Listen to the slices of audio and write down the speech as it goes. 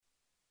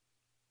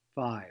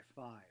5,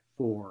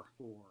 4,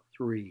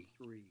 3,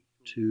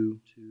 2.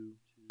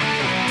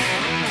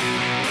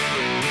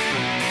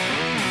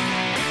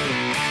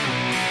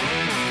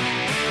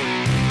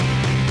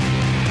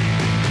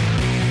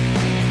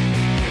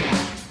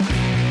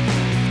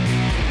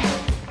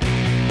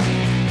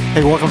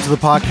 Hey, welcome to the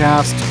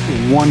podcast,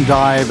 One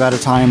Dive at a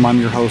Time. I'm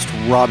your host,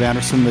 Rob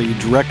Anderson, the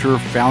director,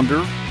 founder,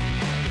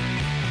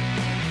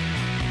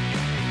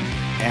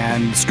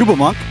 and scuba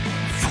monk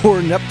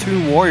for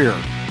Neptune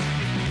Warrior.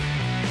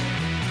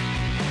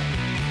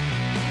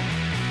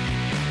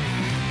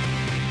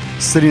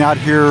 Sitting out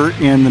here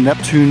in the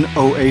Neptune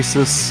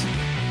Oasis,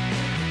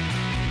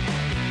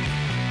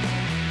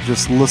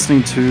 just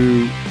listening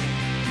to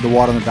the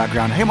water in the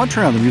background. Hey, I'm going to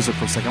turn on the music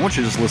for a second. I want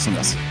you to just listen to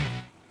this.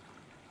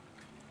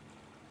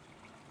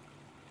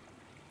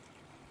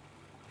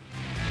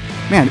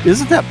 Man,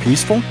 isn't that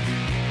peaceful?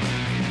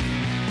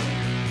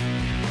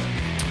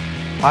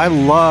 I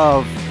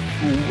love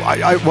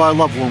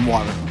warm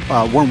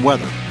water, warm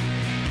weather.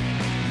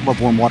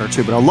 Love warm water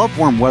too, but I love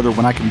warm weather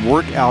when I can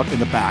work out in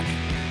the back.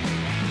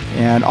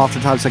 And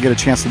oftentimes I get a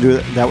chance to do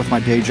that with my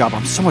day job.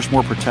 I'm so much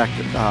more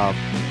protected.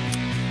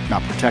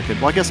 Not protected.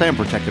 Well, I guess I am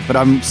protected, but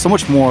I'm so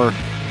much more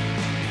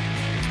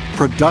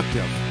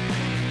productive.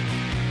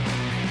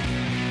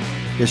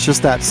 It's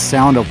just that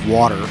sound of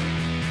water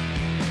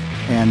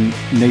and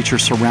nature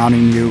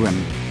surrounding you, and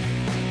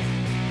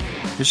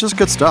it's just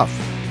good stuff.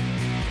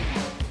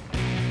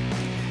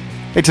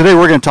 Hey, today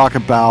we're going to talk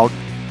about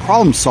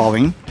problem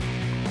solving.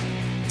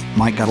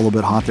 Mike got a little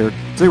bit hot there.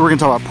 Today we're going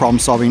to talk about problem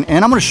solving,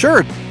 and I'm going to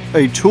share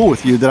a tool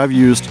with you that I've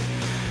used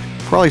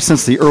probably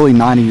since the early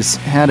 90s.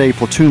 Had a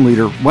platoon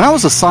leader when I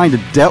was assigned to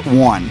Det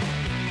 1.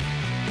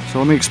 So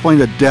let me explain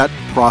the Det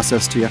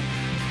process to you.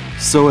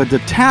 So a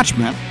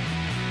detachment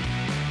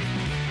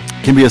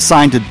can be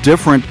assigned to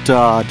different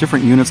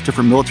units,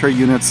 different military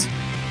units,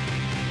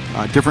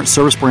 different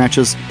service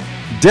branches.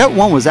 Det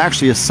 1 was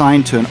actually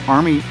assigned to an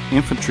Army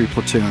infantry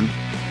platoon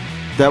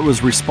that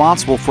was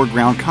responsible for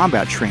ground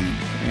combat training.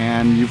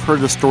 And you've heard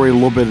the story a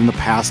little bit in the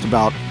past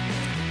about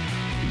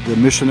the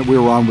mission that we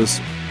were on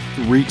was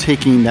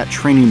retaking that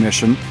training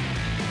mission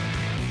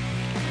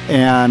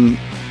and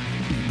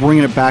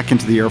bringing it back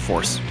into the Air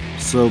Force.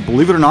 So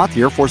believe it or not,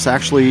 the Air Force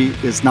actually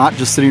is not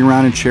just sitting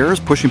around in chairs,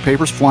 pushing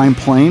papers, flying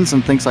planes,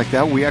 and things like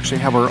that. We actually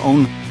have our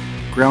own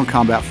ground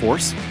combat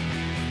force.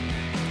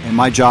 And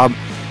my job,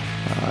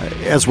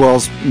 as well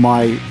as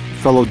my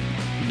fellow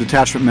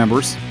detachment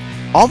members,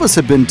 all of us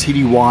have been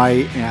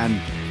TDY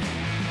and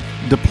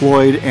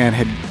deployed and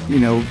had,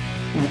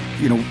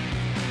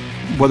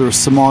 whether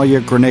it's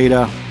Somalia,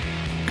 Grenada,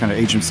 kind of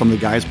aging some of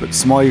the guys, but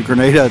Somalia,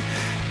 Grenada,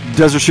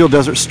 Desert Shield,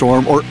 Desert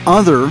Storm, or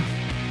other.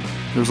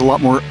 There's a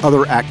lot more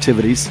other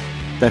activities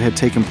that had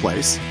taken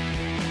place.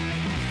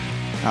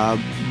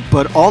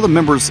 But all the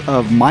members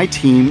of my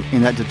team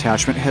in that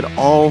detachment had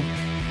all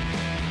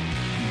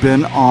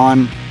been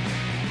on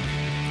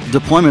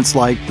deployments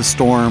like the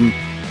Storm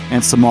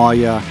and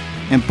Somalia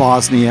and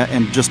Bosnia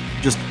and just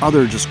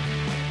other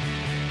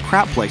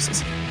crap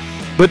places.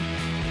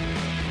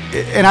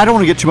 And I don't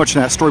want to get too much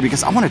into that story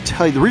because I want to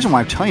tell you, the reason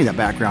why I'm telling you that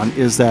background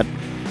is that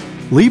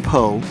Lee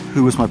Poe,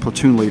 who was my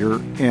platoon leader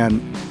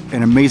and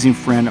an amazing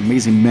friend,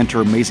 amazing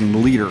mentor,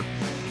 amazing leader,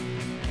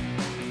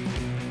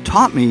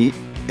 taught me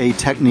a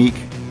technique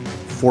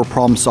for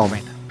problem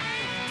solving.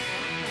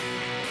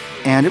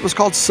 And it was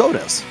called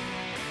SODAS.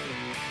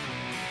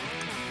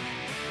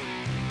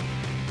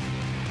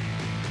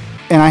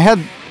 And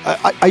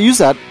I use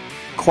that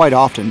quite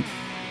often,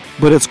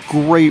 but it's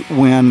great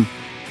when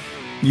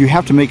you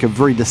have to make a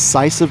very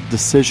decisive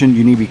decision.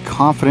 You need to be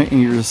confident in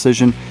your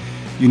decision.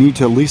 You need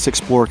to at least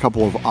explore a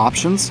couple of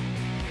options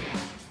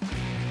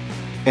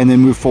and then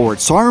move forward.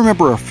 So I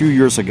remember a few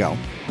years ago,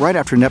 right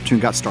after Neptune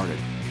got started,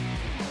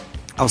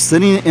 I was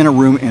sitting in a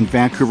room in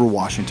Vancouver,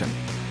 Washington.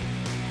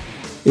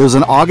 It was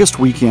an August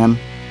weekend,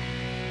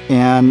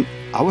 and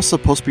I was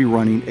supposed to be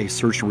running a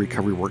search and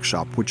recovery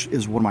workshop, which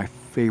is one of my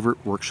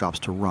favorite workshops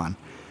to run,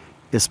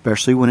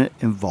 especially when it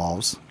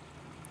involves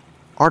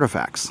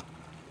artifacts.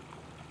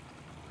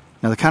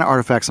 Now, the kind of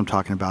artifacts I'm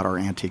talking about are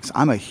antiques.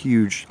 I'm a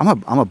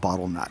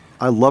bottle nut.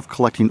 I love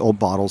collecting old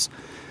bottles.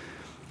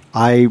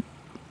 I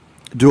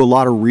do a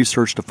lot of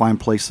research to find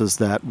places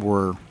that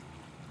were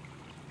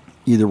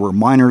either where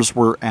miners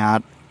were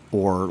at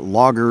or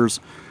loggers,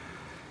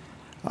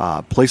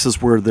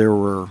 places where there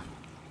were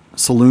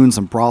saloons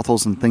and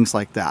brothels and things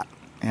like that.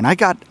 And I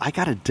got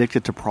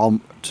addicted to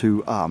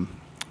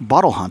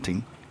bottle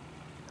hunting.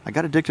 I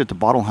got addicted to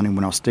bottle hunting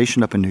when I was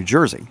stationed up in New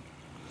Jersey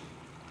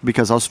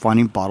because I was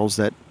finding bottles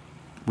that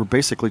were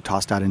basically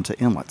tossed out into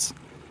inlets.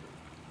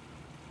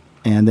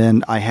 And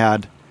then I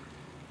had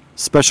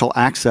special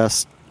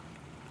access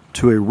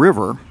to a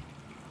river,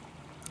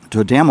 to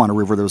a dam on a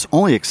river that was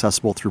only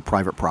accessible through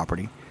private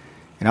property.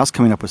 And I was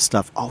coming up with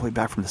stuff all the way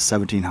back from the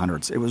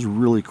 1700s. It was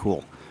really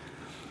cool.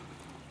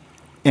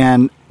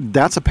 And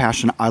that's a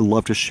passion I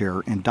love to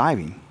share in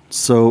diving.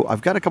 So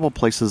I've got a couple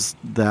places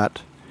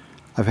that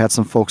I've had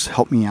some folks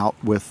help me out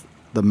with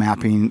the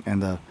mapping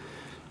and the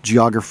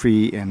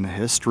geography and the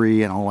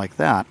history and all like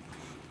that.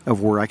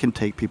 of where I can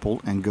take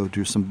people and go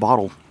do some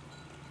bottle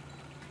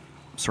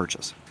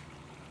searches.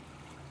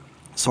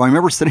 So I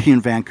remember sitting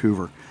in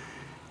Vancouver.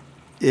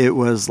 It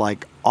was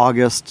like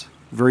August,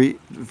 very,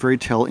 very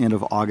tail end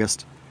of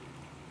August.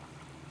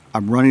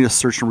 I'm running a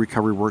search and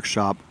recovery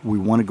workshop. We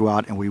want to go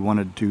out and we want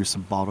to do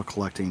some bottle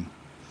collecting.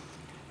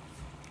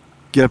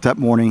 Get up that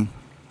morning,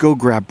 go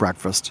grab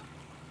breakfast,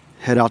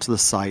 head out to the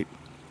site.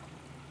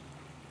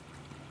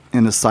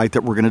 And the site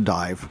that we're going to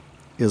dive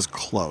is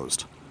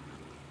closed.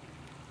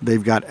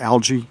 They've got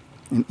algae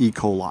and E.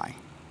 coli,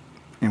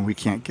 and we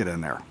can't get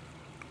in there.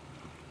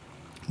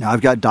 Now,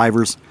 I've got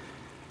divers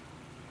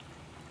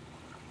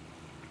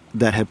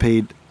that have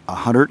paid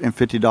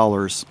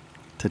 $150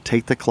 to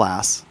take the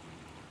class,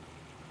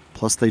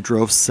 plus they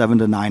drove 7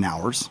 to 9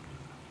 hours,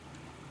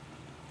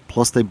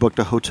 plus they booked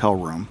a hotel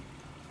room,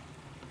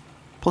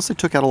 plus they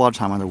took out a lot of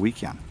time on their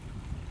weekend.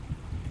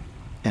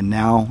 And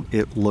now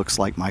it looks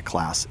like my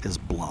class is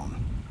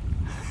blown.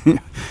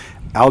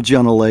 Algae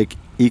on the lake,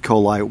 E.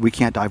 coli, we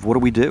can't dive. What do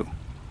we do?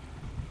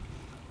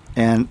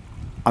 And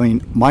I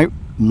mean,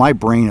 my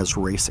brain is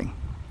racing.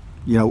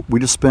 You know, we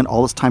just spent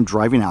all this time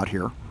driving out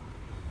here.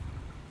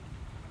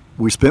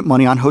 We spent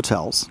money on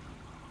hotels.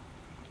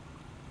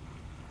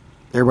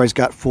 Everybody's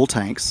got full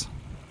tanks.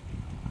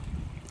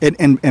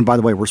 And by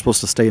the way, we're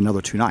supposed to stay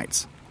another 2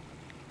 nights.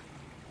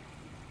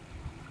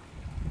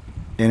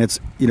 And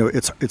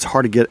it's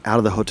hard to get out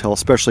of the hotel,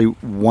 especially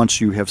once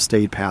you have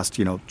stayed past,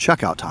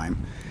 checkout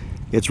time.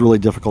 It's really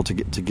difficult to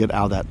get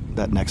out of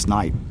that next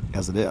night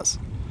as it is.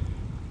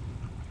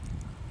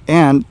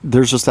 And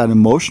there's just that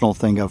emotional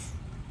thing of,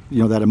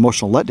 that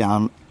emotional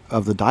letdown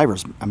of the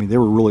divers. I mean, they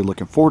were really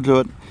looking forward to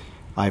it.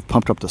 I've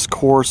pumped up this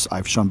course.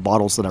 I've shown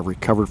bottles that I've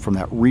recovered from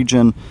that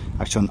region.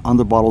 I've shown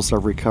other bottles that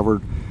I've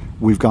recovered.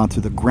 We've gone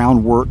through the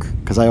groundwork,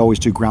 because I always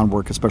do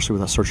groundwork, especially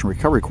with a search and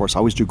recovery course. I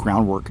always do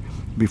groundwork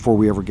before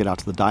we ever get out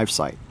to the dive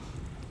site.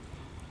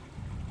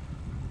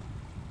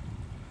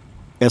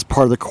 As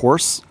part of the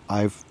course,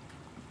 I've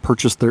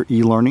purchased their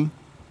e-learning,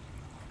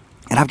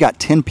 and I've got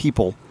 10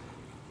 people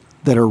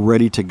that are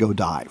ready to go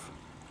dive.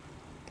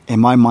 And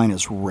my mind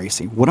is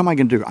racing. What am I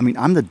going to do? I mean,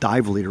 I'm the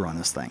dive leader on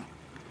this thing.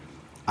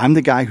 I'm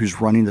the guy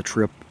who's running the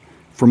trip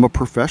from a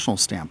professional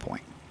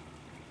standpoint.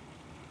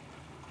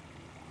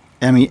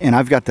 I mean, and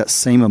I've got that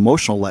same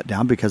emotional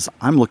letdown because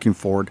I'm looking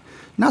forward,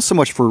 not so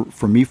much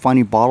for me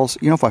finding bottles.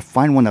 If I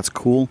find one that's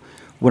cool,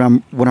 what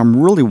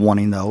I'm really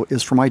wanting though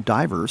is for my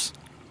divers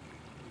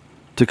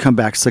to come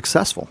back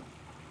successful.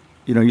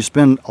 You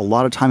spend a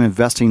lot of time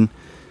investing.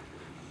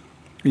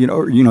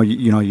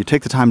 You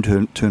take the time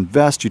to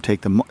invest. You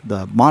take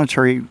the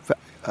monetary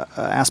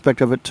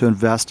aspect of it to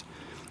invest,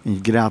 and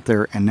you get out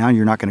there, and now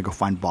you're not going to go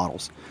find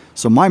bottles.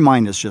 So my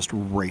mind is just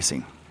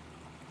racing.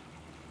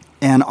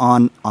 And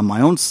on my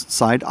own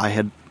side, I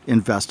had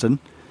invested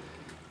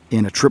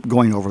in a trip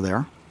going over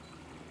there.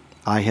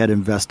 I had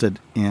invested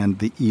in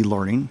the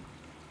e-learning.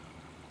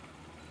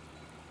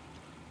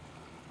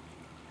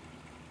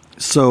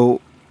 So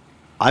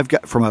I've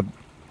got from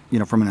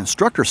an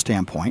instructor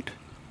standpoint,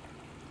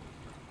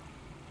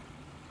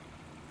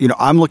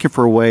 I'm looking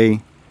for a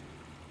way,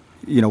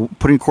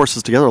 putting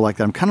courses together like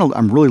that.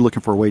 I'm really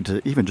looking for a way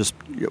to even just,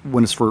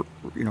 when it's for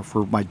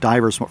my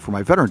divers, for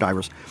my veteran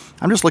divers,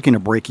 I'm just looking to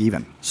break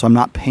even. So I'm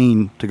not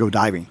paying to go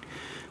diving,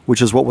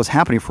 which is what was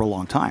happening for a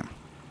long time.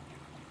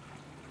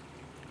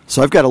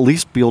 So I've got to at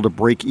least be able to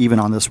break even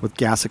on this with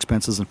gas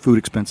expenses and food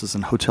expenses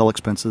and hotel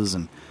expenses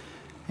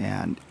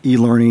and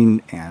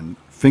e-learning and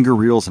finger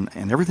reels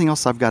and everything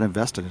else I've got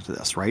invested into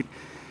this, right?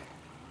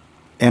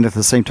 And at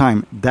the same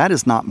time, that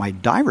is not my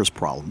divers'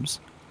 problems.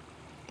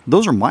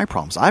 Those are my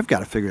problems. I've got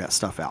to figure that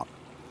stuff out.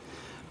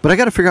 But I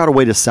got to figure out a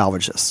way to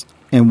salvage this.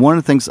 And one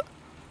of the things,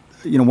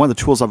 one of the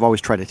tools I've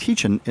always tried to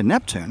teach in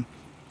Neptune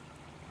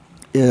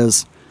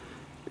is,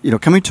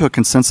 coming to a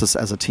consensus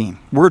as a team.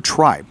 We're a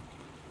tribe.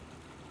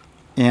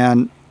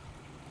 And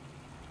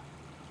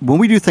when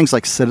we do things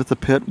like sit at the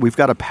pit, we've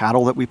got a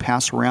paddle that we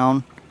pass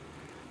around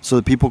so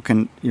that people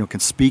can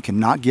speak and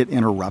not get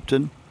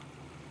interrupted.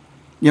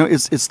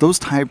 It's those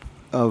type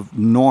of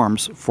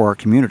norms for our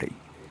community.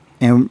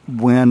 And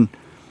when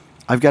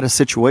I've got a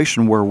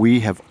situation where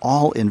we have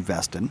all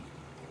invested,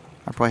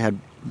 I probably had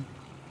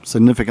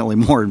significantly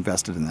more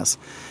invested in this,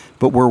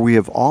 but where we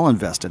have all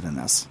invested in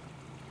this,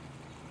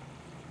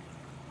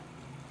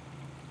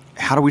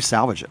 how do we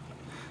salvage it?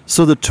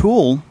 So the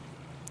tool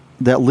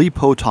that Lee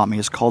Poe taught me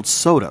is called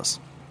SODAS.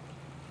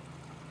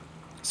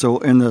 So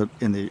in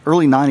the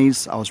early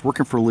 90s, I was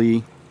working for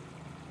Lee.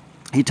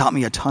 He taught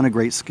me a ton of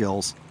great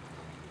skills.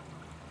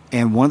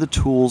 And one of the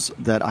tools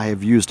that I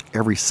have used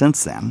ever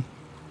since then,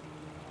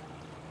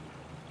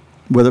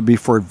 whether it be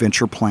for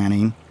adventure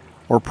planning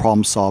or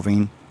problem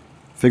solving,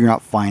 figuring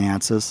out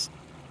finances,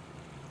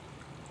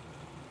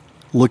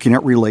 looking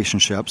at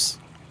relationships,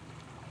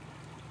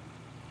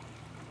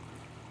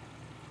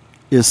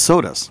 is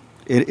SODAS.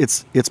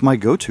 It's my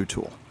go-to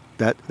tool.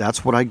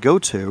 That's what I go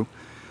to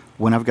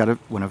when I've got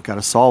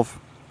to solve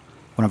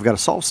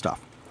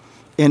stuff.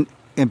 And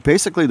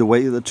basically the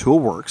way the tool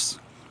works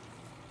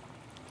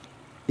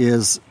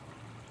is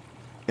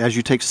as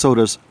you take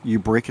SODAS, you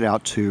break it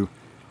out to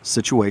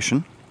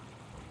situation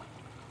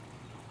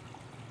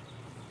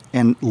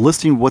and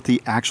listing what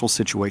the actual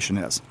situation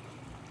is.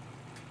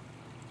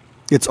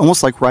 It's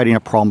almost like writing a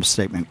problem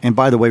statement. And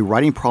by the way,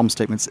 writing problem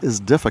statements is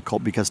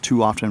difficult because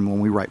too often when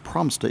we write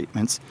problem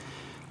statements,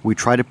 we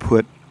try to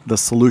put the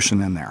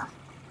solution in there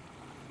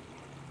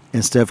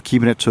instead of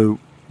keeping it to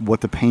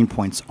what the pain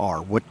points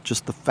are, what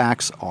just the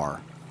facts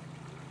are.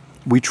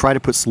 We try to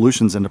put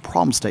solutions into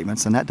problem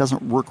statements, and that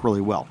doesn't work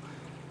really well.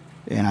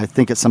 And I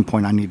think at some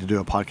point I need to do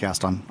a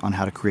podcast on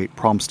how to create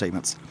problem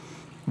statements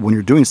when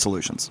you're doing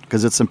solutions,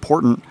 because it's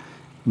important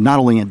not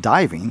only in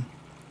diving,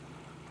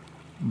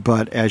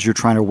 but as you're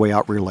trying to weigh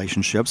out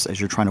relationships, as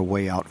you're trying to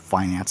weigh out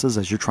finances,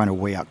 as you're trying to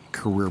weigh out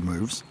career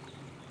moves.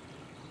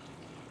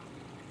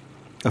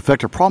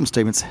 Effective problem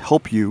statements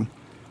help you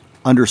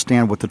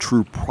understand what the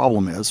true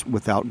problem is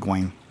without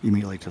going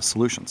immediately to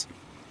solutions.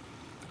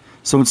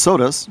 So in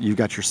SODAS, you've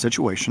got your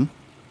situation.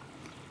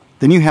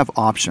 Then you have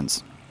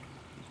options.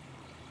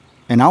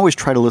 And I always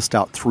try to list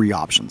out 3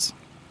 options.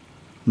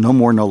 No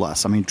more, no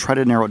less. I mean, try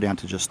to narrow it down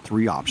to just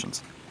 3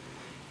 options.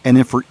 And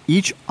then for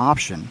each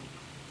option,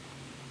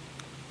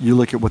 you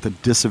look at what the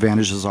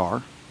disadvantages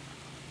are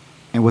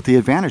and what the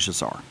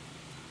advantages are.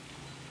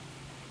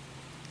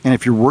 And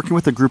if you're working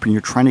with a group and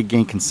you're trying to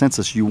gain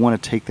consensus, you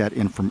want to take that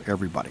in from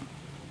everybody.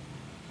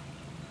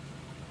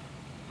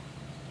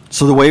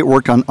 So the way it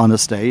worked on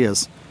this day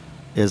is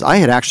I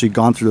had actually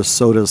gone through the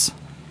SODAS.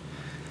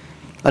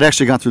 I'd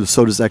actually gone through the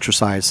SODAS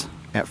exercise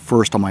at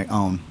first on my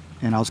own,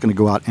 and I was going to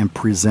go out and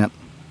present,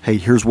 hey,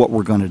 here's what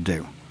we're going to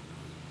do.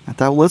 I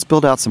thought, well, let's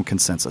build out some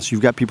consensus.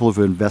 You've got people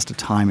who've invested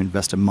time,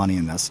 invested money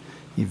in this,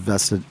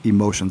 invested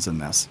emotions in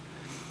this.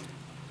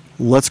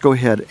 Let's go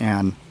ahead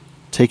and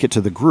take it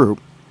to the group.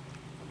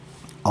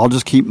 I'll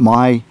just keep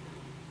my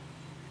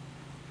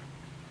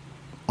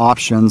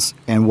options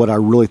and what I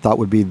really thought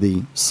would be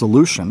the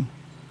solution.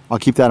 I'll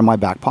keep that in my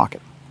back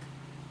pocket.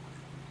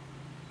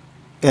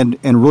 And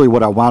really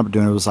what I wound up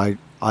doing was I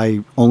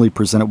only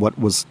presented what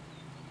was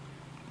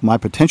my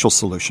potential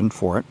solution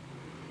for it.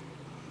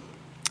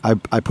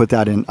 I put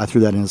that in, I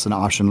threw that in as an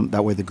option.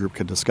 That way the group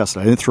could discuss it.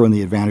 I didn't throw in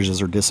the advantages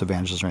or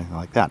disadvantages or anything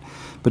like that.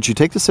 But you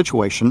take the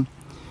situation,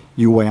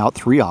 you weigh out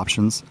 3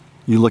 options,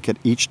 you look at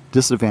each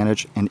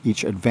disadvantage and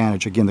each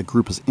advantage. Again, the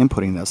group is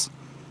inputting this,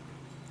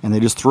 and they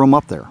just throw them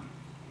up there.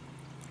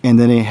 And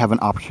then they have an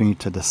opportunity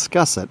to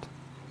discuss it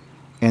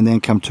and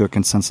then come to a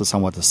consensus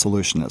on what the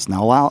solution is.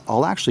 Now,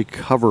 I'll actually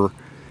cover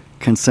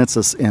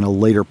consensus in a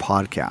later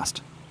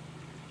podcast.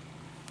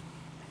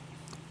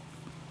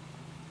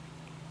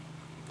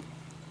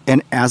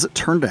 And as it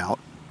turned out,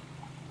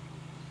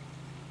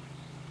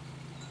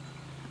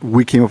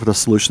 we came up with a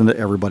solution that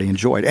everybody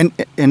enjoyed.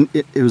 And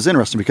it was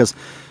interesting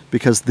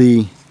because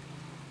the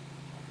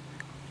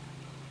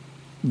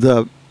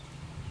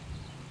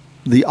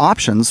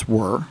options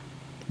were,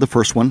 the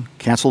first one,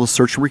 cancel the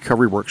search and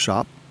recovery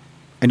workshop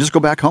and just go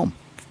back home.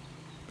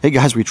 Hey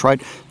guys, we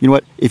tried. You know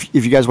what? If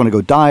you guys want to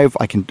go dive,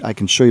 I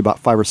can show you about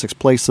 5 or 6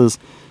 places.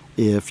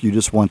 If you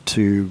just want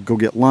to go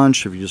get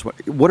lunch, if you just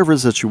want, whatever it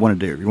is that you want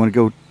to do, you want to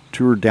go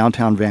tour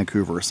downtown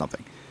Vancouver or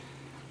something.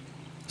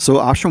 So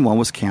option 1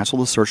 was cancel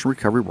the search and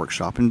recovery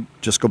workshop and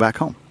just go back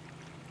home.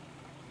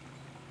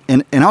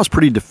 And I was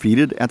pretty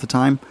defeated at the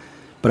time,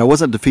 but I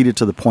wasn't defeated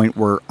to the point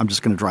where I'm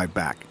just going to drive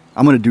back.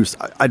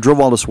 I drove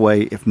all this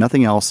way. If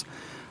nothing else,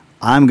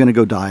 I'm going to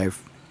go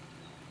dive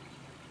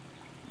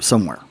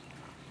somewhere.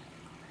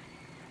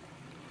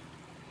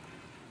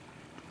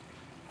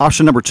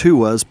 Option number 2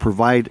 was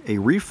provide a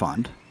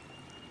refund,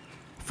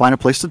 find a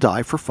place to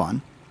dive for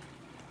fun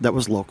that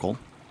was local,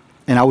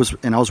 and I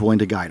was willing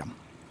to guide them.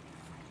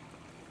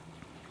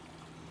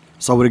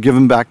 So I would have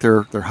given back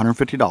their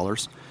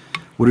 $150,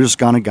 would have just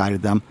gone and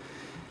guided them,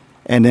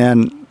 and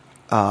then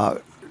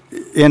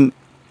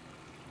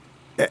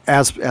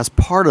as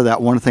part of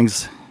that, one of the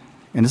things,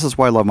 and this is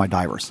why I love my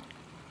divers,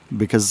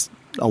 because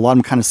a lot of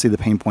them kind of see the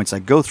pain points I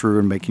go through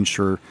in making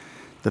sure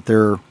that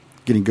they're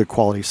getting good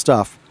quality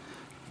stuff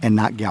and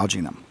not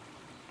gouging them.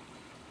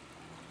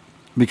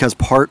 Because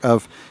part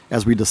of,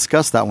 as we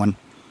discussed that one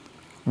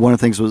of the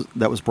things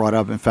that was brought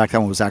up, in fact, that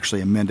one was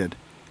actually amended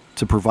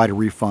to provide a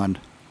refund,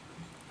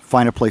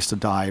 find a place to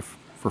dive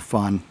for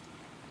fun,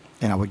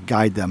 and I would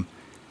guide them.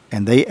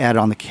 And they add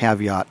on the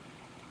caveat,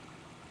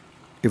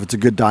 if it's a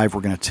good dive,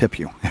 we're going to tip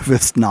you. If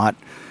it's not,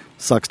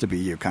 sucks to be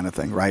you kind of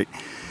thing, right?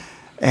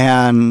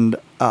 And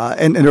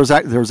there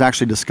was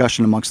actually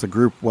discussion amongst the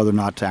group whether or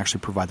not to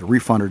actually provide the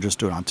refund or just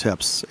do it on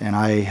tips. And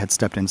I had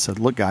stepped in and said,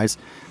 look, guys,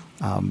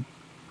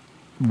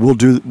 we'll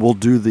do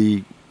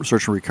the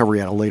search and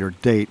recovery at a later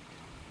date.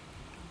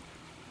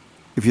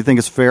 If you think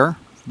it's fair,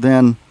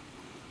 then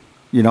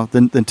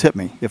tip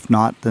me. If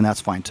not, then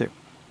that's fine too.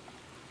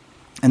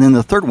 And then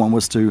the third one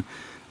was to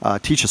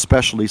teach a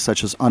specialty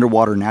such as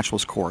underwater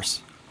naturalist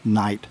course,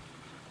 night,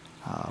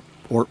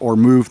 or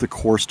move the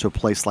course to a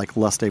place like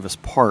Les Davis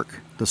Park,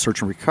 the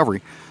search and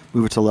recovery,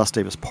 move it to Les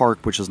Davis Park,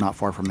 which is not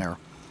far from there.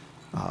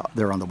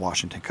 They're on the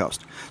Washington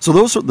coast. So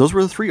those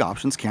were the 3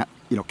 options.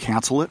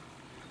 Cancel it,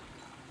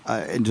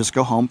 and just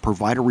go home,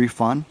 provide a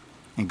refund,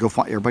 and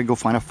everybody go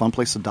find a fun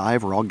place to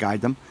dive, or I'll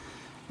guide them.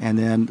 And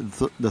then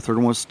the third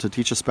one was to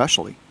teach a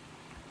specialty.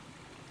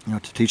 To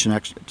teach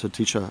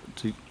a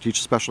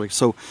specialty.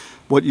 So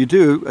what you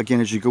do again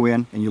is you go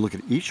in and you look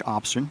at each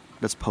option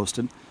that's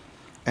posted,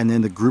 and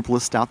then the group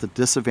lists out the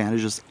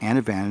disadvantages and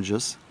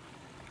advantages.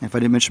 And if I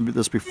didn't mention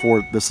this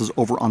before, this is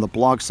over on the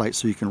blog site,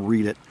 so you can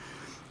read it.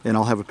 And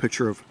I'll have a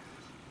picture of.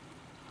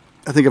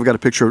 I think I've got a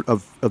picture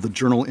of the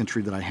journal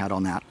entry that I had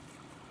on that,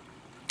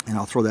 and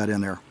I'll throw that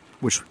in there,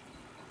 which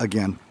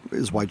again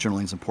is why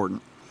journaling is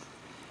important.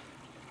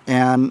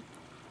 And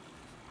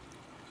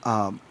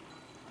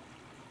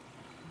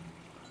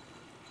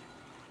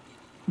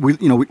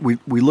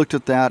we looked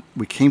at that.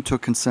 We came to a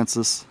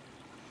consensus,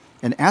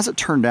 and as it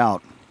turned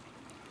out,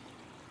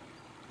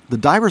 the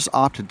divers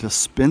opted to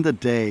spend the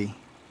day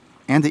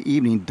and the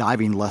evening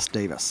diving Les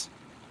Davis,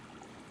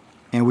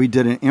 and we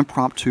did an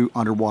impromptu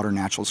underwater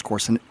naturalist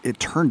course. And it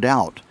turned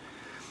out,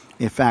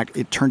 in fact,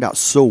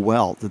 so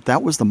well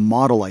that was the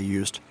model I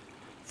used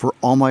for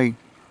all my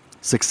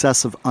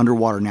successive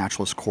underwater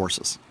naturalist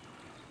courses.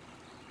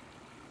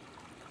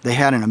 They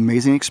had an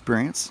amazing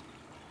experience.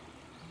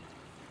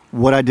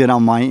 What I did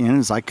on my end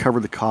is I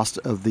covered the cost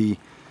of the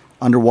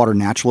underwater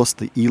naturalist,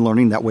 the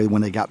e-learning. That way,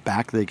 when they got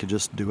back, they could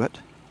just do it.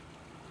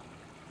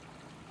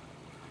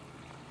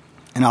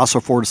 And I also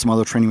forwarded some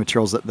other training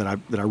materials that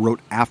I wrote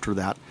after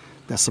that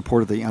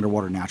supported the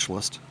underwater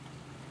naturalist.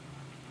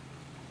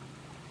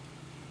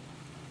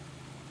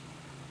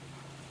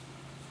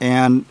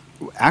 And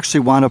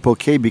actually wound up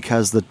okay,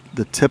 because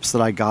the tips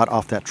that I got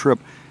off that trip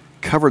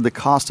covered the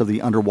cost of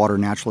the underwater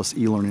naturalist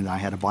e-learning that I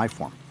had to buy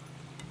for them.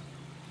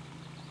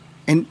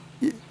 And,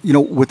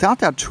 without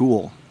that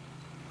tool,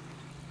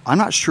 I'm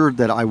not sure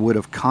that I would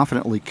have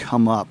confidently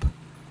come up.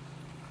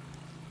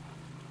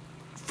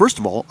 First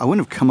of all, I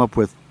wouldn't have come up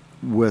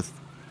with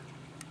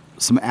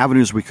some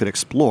avenues we could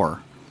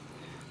explore.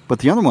 But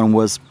the other one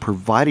was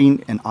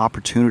providing an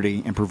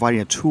opportunity and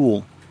providing a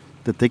tool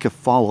that they could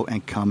follow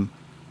and come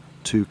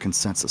to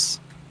consensus.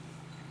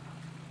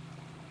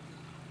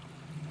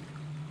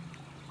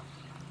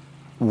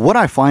 What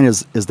I find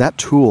is that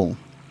tool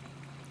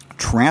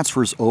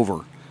transfers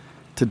over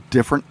to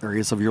different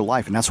areas of your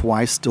life, and that's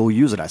why I still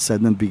use it. I said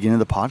in the beginning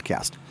of the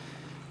podcast,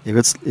 if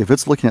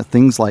it's looking at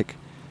things like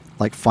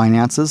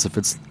finances, if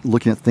it's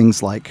looking at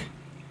things like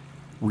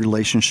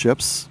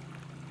relationships,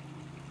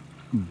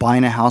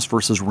 buying a house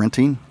versus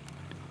renting.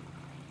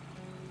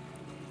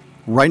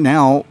 Right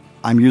now,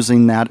 I'm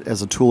using that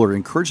as a tool, or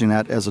encouraging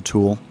that as a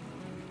tool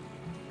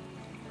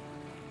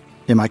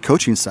in my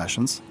coaching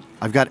sessions.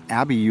 I've got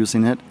Abby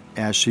using it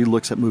as she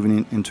looks at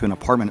moving into an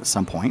apartment at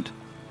some point.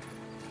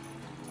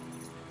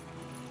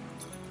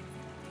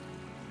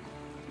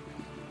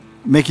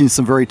 Making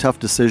some very tough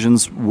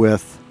decisions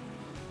with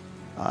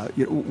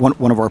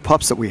one of our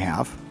pups that we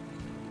have.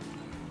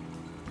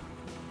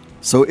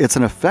 So it's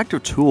an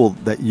effective tool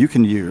that you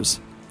can use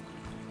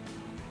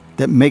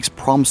that makes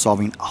problem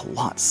solving a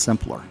lot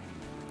simpler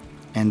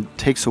and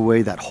takes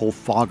away that whole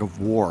fog of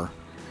war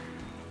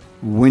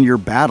when you're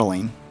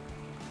battling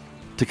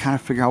to kind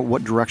of figure out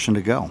what direction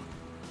to go.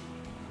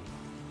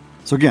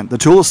 So again, the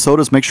tool is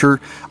SODAS. Make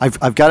sure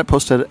I've got it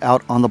posted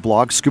out on the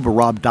blog,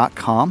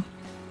 scubarob.com.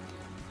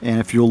 And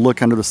if you'll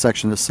look under the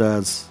section that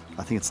says,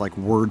 I think it's like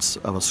words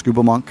of a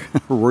scuba monk,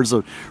 or words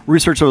of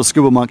research of a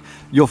scuba monk,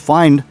 you'll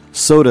find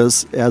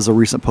SODAS as a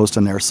recent post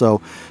in there.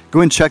 So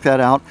go and check that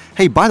out.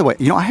 Hey, by the way,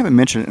 I haven't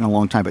mentioned it in a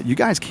long time, but you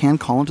guys can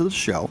call into the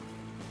show.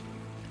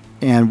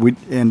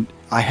 And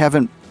I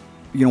haven't,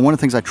 one of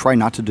the things I try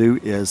not to do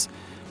is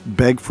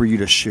beg for you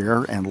to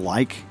share and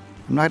like.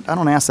 I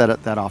don't ask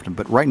that often,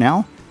 but right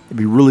now it'd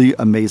be really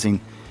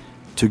amazing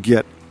to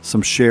get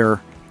some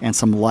share and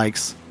some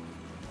likes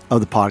of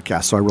the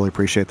podcast. So I really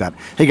appreciate that.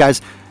 Hey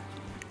guys,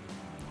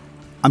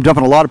 I'm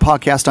dumping a lot of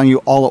podcasts on you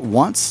all at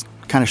once,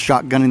 kind of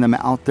shotgunning them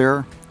out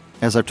there.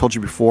 As I've told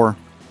you before,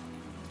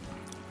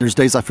 there's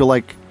days I feel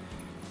like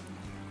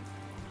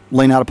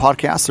laying out a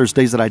podcast. There's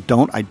days that I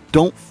don't. I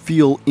don't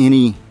feel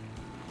any,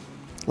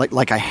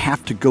 like I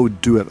have to go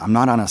do it. I'm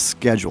not on a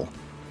schedule.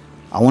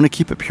 I want to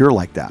keep it pure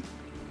like that.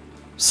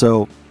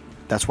 So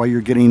that's why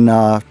you're getting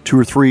 2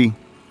 or 3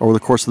 over the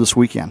course of this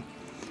weekend.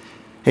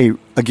 Hey,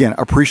 again,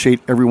 appreciate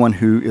everyone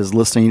who is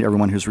listening,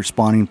 everyone who's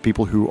responding,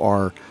 people who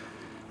are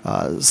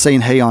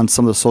saying hey on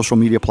some of the social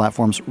media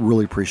platforms.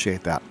 Really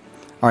appreciate that.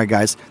 All right,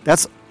 guys,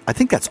 I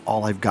think that's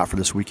all I've got for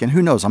this weekend.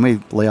 Who knows? I may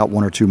lay out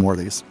 1 or 2 more of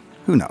these.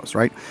 Who knows,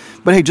 right?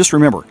 But hey, just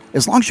remember,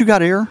 as long as you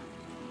got air,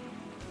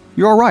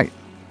 you're all right.